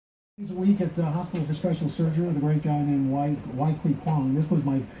A week at the Hospital for Special Surgery with a great guy named Wai Kui Kwong. This was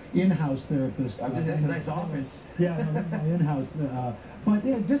my in-house therapist. That's a nice office. Yeah, no, this is my in-house. But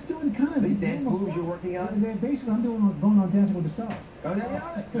yeah, just doing kind of these dance moves stuff. you're working on. Basically, I'm going on Dancing with the Stars. Oh, there you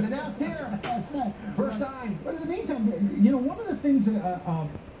are. It's announced here. That's it. First time. But in the meantime, you know, one of the things that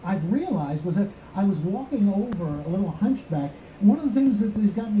I've realized was that I was walking over a little hunchback. One of the things that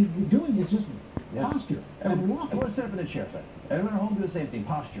has got me doing is just posture and walking. Everyone sit up in the chair, sir. Everyone at home do the same thing,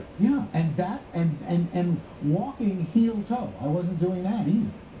 posture. Yeah, and that and walking heel toe. I wasn't doing that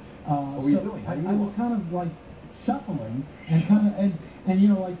either. What were you doing? I was kind of like shuffling and kind of and you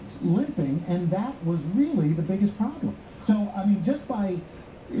know, like limping, and that was really the biggest problem. So I mean, just by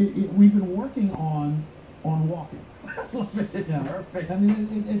we've been working on walking. I love it. It's perfect. I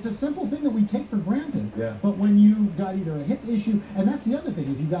mean, it's a simple thing that we take for granted. Yeah. But when you've got either a hip issue, and that's the other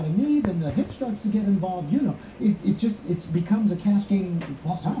thing, if you've got a knee, then the hip starts to get involved. You know, it becomes a cascading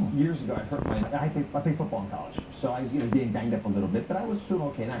problem. Years ago, I hurt I played football in college, so I was getting banged up a little bit, but I was still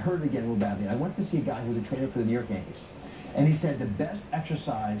okay. And I hurt it again real badly. And I went to see a guy who was a trainer for the New York Yankees, and he said the best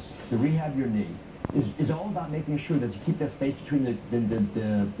exercise to rehab your knee is all about making sure that you keep that space between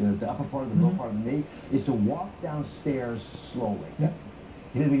the upper part of the lower part of the knee, is to walk downstairs slowly. Yep.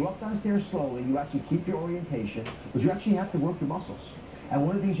 He said when you walk downstairs slowly, you actually keep your orientation, but you actually have to work your muscles. And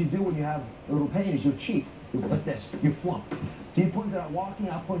one of the things you do when you have a little pain is you cheat. You go like this. You flump. So you pointed out walking,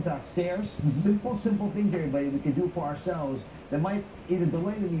 I pointed out stairs. Simple things, everybody, we can do for ourselves that might either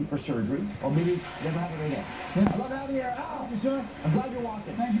delay the need for surgery or maybe never have it again. I love having you here. Oh, sir. I'm glad you're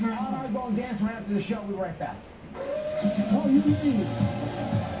walking. Thank you very much. I'm going to dance right after the show. We'll be right back. Oh, you leave.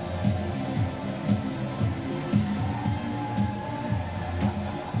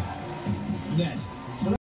 Next.